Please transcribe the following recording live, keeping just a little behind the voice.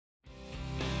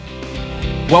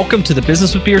Welcome to the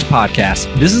Business with Beers podcast.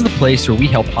 This is the place where we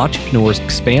help entrepreneurs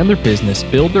expand their business,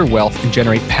 build their wealth, and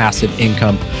generate passive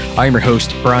income. I am your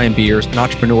host, Brian Beers, an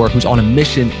entrepreneur who's on a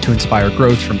mission to inspire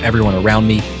growth from everyone around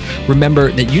me.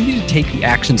 Remember that you need to take the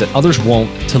actions that others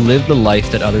won't to live the life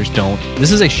that others don't.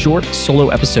 This is a short solo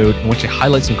episode in which I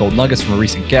highlight some gold nuggets from a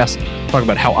recent guest, talk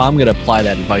about how I'm going to apply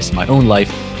that advice in my own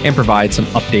life, and provide some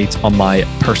updates on my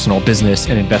personal business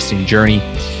and investing journey.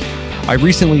 I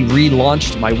recently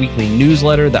relaunched my weekly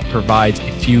newsletter that provides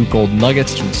a few gold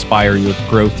nuggets to inspire your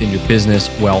growth in your business,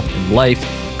 wealth, and life.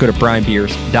 Go to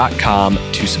brianbeers.com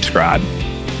to subscribe.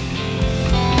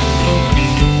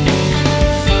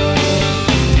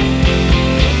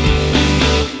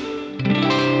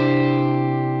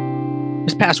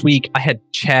 This past week, I had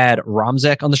Chad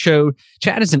Romzek on the show.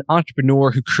 Chad is an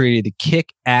entrepreneur who created the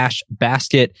Kick Ash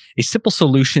Basket, a simple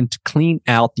solution to clean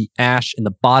out the ash in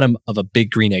the bottom of a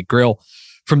Big Green Egg grill.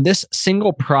 From this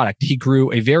single product, he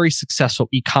grew a very successful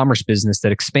e-commerce business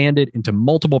that expanded into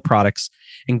multiple products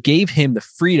and gave him the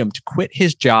freedom to quit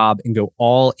his job and go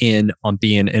all in on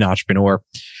being an entrepreneur.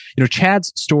 You know,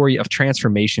 Chad's story of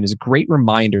transformation is a great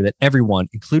reminder that everyone,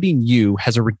 including you,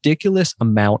 has a ridiculous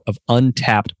amount of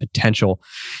untapped potential.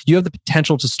 You have the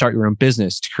potential to start your own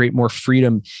business, to create more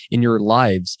freedom in your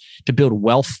lives, to build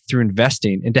wealth through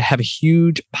investing, and to have a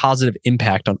huge positive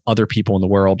impact on other people in the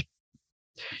world.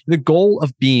 The goal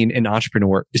of being an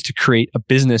entrepreneur is to create a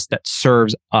business that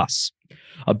serves us,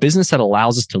 a business that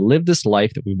allows us to live this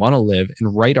life that we want to live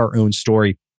and write our own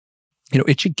story. You know,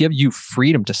 it should give you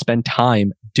freedom to spend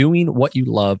time doing what you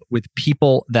love with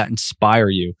people that inspire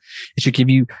you. It should give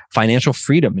you financial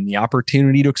freedom and the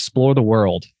opportunity to explore the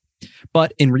world.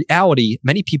 But in reality,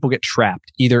 many people get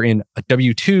trapped either in a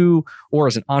W-2 or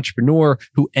as an entrepreneur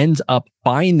who ends up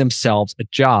buying themselves a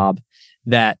job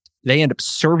that they end up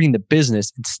serving the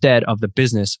business instead of the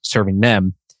business serving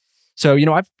them. So, you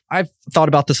know, I've thought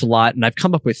about this a lot, and I've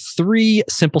come up with 3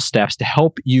 simple steps to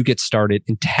help you get started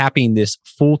in tapping this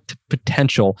full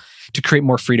potential to create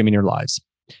more freedom in your lives.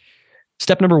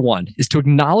 Step number 1 is to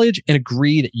acknowledge and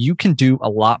agree that you can do a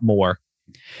lot more.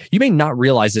 You may not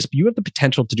realize this, but you have the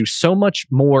potential to do so much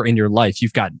more in your life.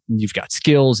 You've got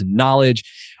skills and knowledge.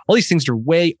 All these things are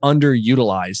way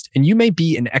underutilized, and you may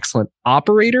be an excellent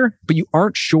operator, but you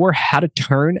aren't sure how to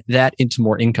turn that into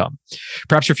more income.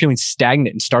 Perhaps you're feeling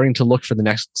stagnant and starting to look for the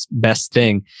next best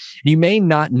thing. You may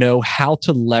not know how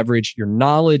to leverage your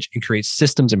knowledge and create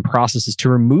systems and processes to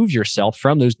remove yourself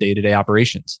from those day-to-day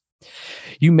operations.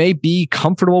 You may be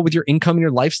comfortable with your income and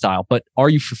your lifestyle, but are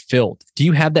you fulfilled? Do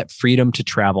you have that freedom to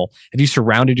travel? Have you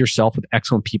surrounded yourself with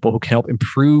excellent people who can help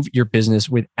improve your business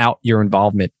without your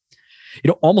involvement? You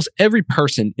know, almost every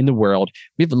person in the world,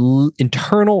 we have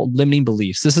internal limiting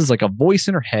beliefs. This is like a voice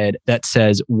in our head that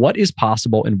says what is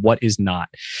possible and what is not.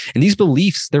 And these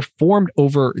beliefs, they're formed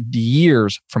over the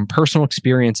years from personal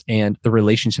experience and the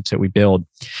relationships that we build.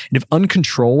 And if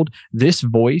uncontrolled, this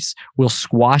voice will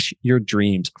squash your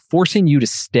dreams, forcing you to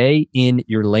stay in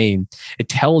your lane. It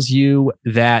tells you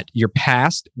that your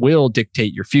past will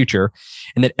dictate your future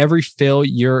and that every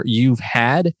failure you've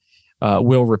had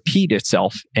will repeat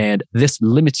itself. And this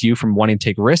limits you from wanting to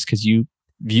take risks because you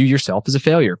view yourself as a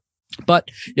failure.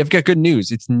 But you've got good news.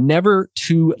 It's never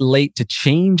too late to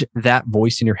change that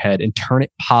voice in your head and turn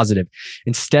it positive.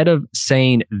 Instead of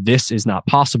saying this is not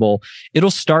possible, it'll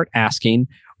start asking,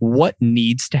 what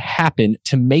needs to happen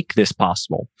to make this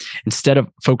possible? Instead of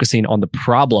focusing on the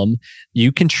problem,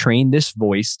 you can train this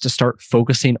voice to start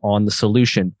focusing on the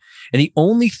solution. And the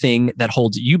only thing that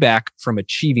holds you back from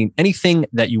achieving anything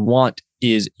that you want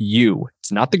is you.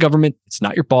 It's not the government. It's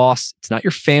not your boss. It's not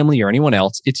your family or anyone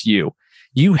else. It's you.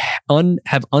 You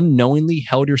have unknowingly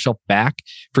held yourself back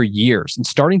for years. And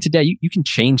starting today, you can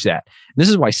change that. And this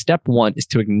is why step 1 is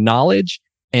to acknowledge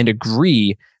and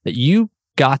agree that you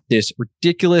got this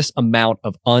ridiculous amount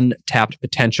of untapped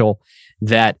potential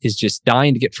that is just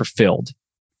dying to get fulfilled.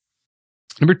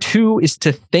 Number 2 is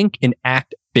to think and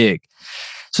act big.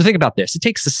 So think about this. It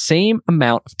takes the same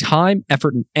amount of time,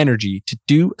 effort, and energy to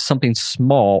do something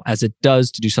small as it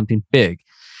does to do something big.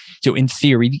 So in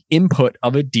theory, the input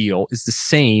of a deal is the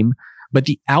same, but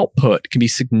the output can be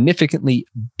significantly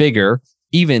bigger,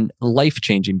 even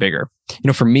life-changing bigger. You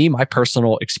know, for me, my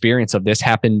personal experience of this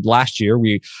happened last year.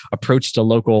 We approached a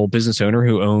local business owner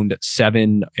who owned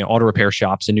 7 auto repair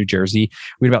shops in New Jersey.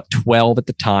 We had about 12 at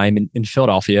the time in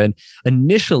Philadelphia. And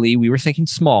initially, we were thinking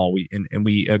small.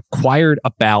 We acquired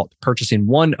about purchasing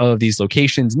one of these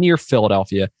locations near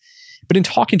Philadelphia. But in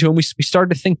talking to him, we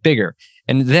started to think bigger,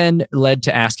 and then led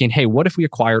to asking, hey, what if we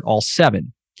acquired all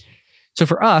 7? So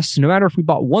for us, no matter if we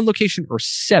bought one location or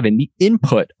seven, the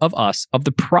input of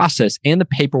the process and the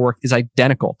paperwork is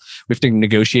identical. We have to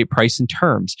negotiate price and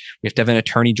terms. We have to have an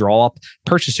attorney draw up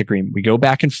purchase agreement. We go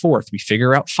back and forth. We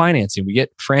figure out financing. We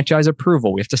get franchise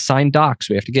approval. We have to sign docs.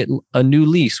 We have to get a new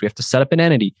lease. We have to set up an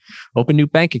entity, open new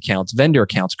bank accounts, vendor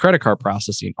accounts, credit card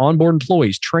processing, onboard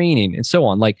employees, training, and so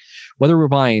on. Like whether we're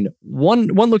buying one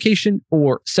location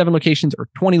or 7 locations or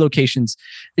 20 locations,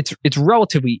 it's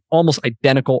relatively almost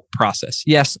identical process.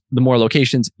 Yes, the more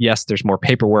locations, yes, there's more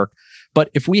paperwork. But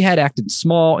if we had acted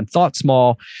small and thought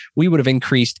small, we would have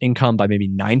increased income by maybe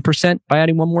 9% by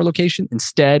adding one more location.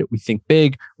 Instead, we think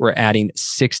big, we're adding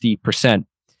 60%.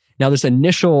 Now, this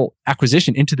initial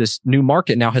acquisition into this new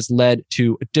market now has led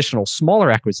to additional smaller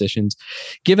acquisitions,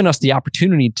 giving us the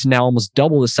opportunity to now almost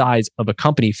double the size of a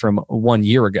company from 1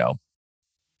 year ago.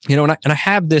 And I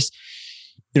have this,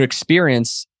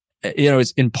 experience.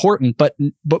 It's important, but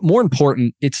more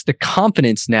important, it's the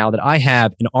confidence now that I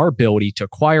have in our ability to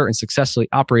acquire and successfully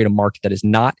operate a market that is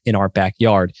not in our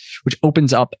backyard, which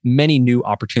opens up many new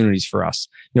opportunities for us.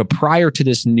 Prior to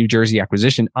this New Jersey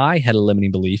acquisition, I had a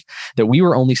limiting belief that we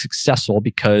were only successful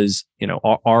because,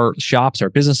 our shops, our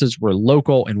businesses were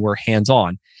local and were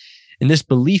hands-on. And this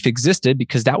belief existed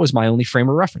because that was my only frame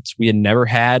of reference. We had never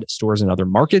had stores in other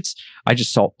markets. I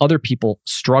just saw other people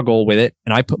struggle with it,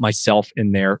 and I put myself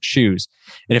in their shoes.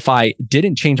 And if I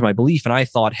didn't change my belief and I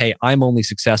thought, hey, I'm only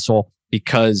successful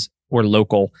because we're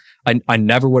local, I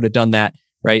never would have done that,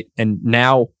 right? And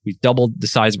now we've doubled the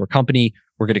size of our company.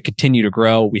 We're going to continue to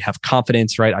grow. We have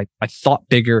confidence, right? I thought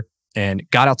bigger and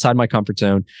got outside my comfort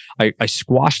zone. I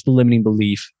squashed the limiting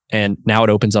belief. And now it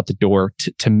opens up the door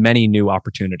to many new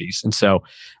opportunities. And so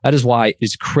that is why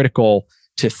it's critical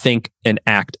to think and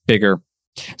act bigger.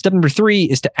 Step number 3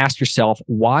 is to ask yourself,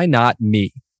 why not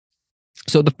me?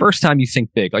 So the first time you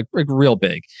think big, like real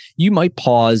big, you might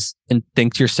pause and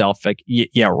think to yourself, like,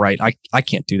 yeah, right. I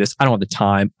can't do this. I don't have the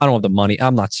time. I don't have the money.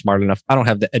 I'm not smart enough. I don't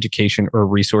have the education or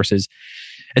resources.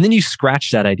 And then you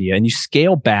scratch that idea and you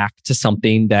scale back to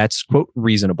something that's, quote,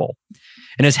 reasonable.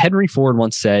 And as Henry Ford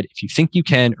once said, if you think you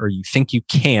can or you think you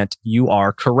can't, you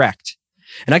are correct.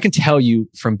 And I can tell you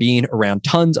from being around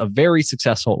tons of very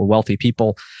successful and wealthy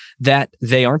people that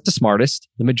they aren't the smartest.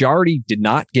 The majority did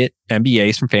not get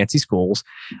MBAs from fancy schools.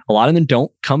 A lot of them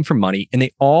don't come from money, and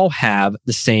they all have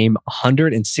the same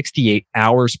 168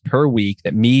 hours per week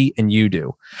that me and you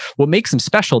do. What makes them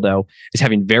special, though, is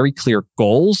having very clear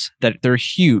goals that they're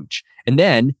huge. And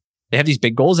then they have these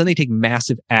big goals and they take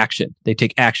massive action. They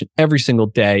take action every single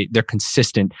day. They're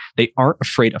consistent. They aren't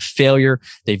afraid of failure.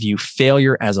 They view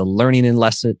failure as a learning and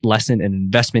lesson and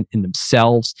investment in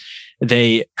themselves.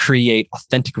 They create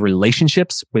authentic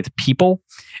relationships with people,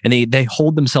 and they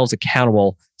hold themselves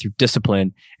accountable through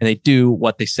discipline, and they do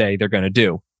what they say they're going to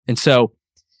do. And so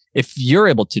if you're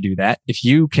able to do that, if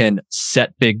you can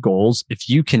set big goals, if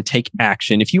you can take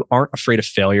action, if you aren't afraid of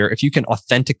failure, if you can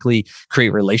authentically create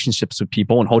relationships with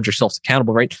people and hold yourselves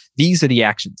accountable, right? These are the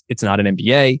actions. It's not an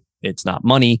MBA. It's not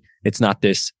money. It's not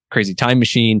this crazy time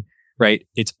machine, right?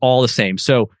 It's all the same.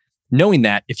 So knowing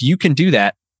that, if you can do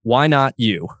that, why not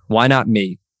you? Why not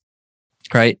me?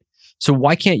 Right? So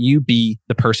why can't you be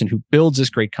the person who builds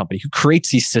this great company, who creates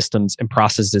these systems and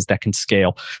processes that can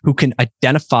scale, who can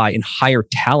identify and hire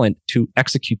talent to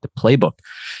execute the playbook?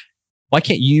 Why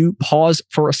can't you pause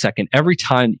for a second every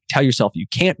time you tell yourself you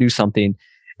can't do something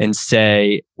and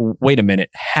say, wait a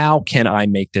minute, how can I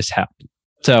make this happen?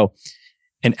 So,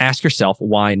 and ask yourself,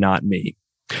 why not me?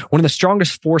 One of the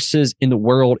strongest forces in the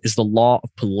world is the law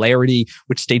of polarity,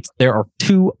 which states there are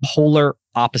two polar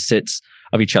opposites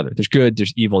of each other. There's good,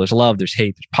 there's evil, there's love, there's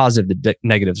hate, there's positive, there's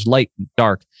negative, there's light and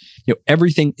dark.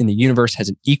 Everything in the universe has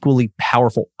an equally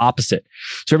powerful opposite.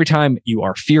 So every time you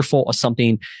are fearful of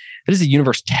something, that is the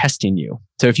universe testing you.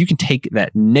 So if you can take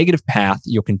that negative path,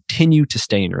 you'll continue to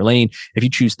stay in your lane. If you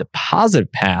choose the positive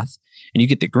path and you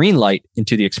get the green light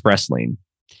into the express lane.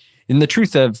 And the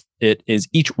truth of it is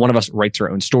each one of us writes our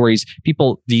own stories.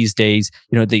 People these days,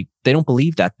 they don't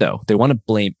believe that though. They want to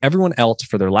blame everyone else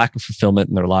for their lack of fulfillment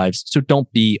in their lives. So don't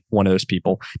be one of those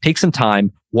people. Take some time,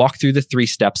 walk through the 3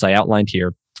 steps I outlined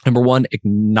here. Number 1,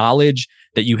 acknowledge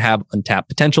that you have untapped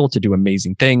potential to do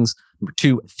amazing things. Number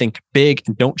 2, think big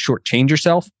and don't shortchange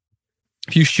yourself.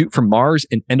 If you shoot for Mars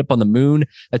and end up on the moon,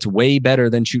 that's way better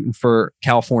than shooting for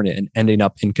California and ending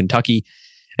up in Kentucky.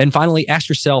 And finally, ask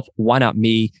yourself, why not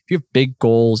me? If you have big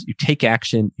goals, you take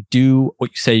action, you do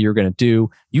what you say you're going to do,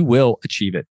 you will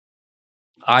achieve it.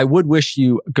 I would wish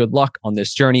you good luck on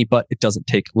this journey, but it doesn't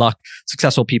take luck.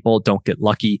 Successful people don't get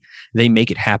lucky. They make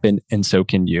it happen, and so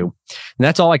can you. And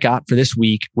that's all I got for this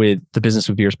week with the Business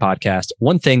with Beers podcast.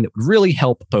 One thing that would really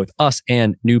help both us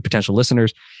and new potential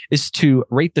listeners is to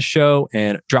rate the show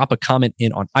and drop a comment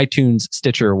in on iTunes,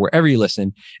 Stitcher, wherever you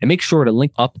listen, and make sure to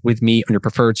link up with me on your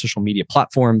preferred social media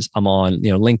platforms. I'm on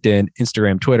LinkedIn,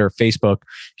 Instagram, Twitter, Facebook.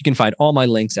 You can find all my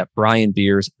links at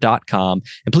brianbeers.com.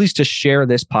 And please just share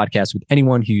this podcast with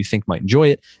anyone who you think might enjoy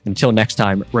it. Until next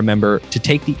time, remember to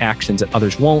take the actions that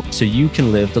others won't so you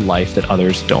can live the life that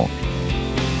others don't.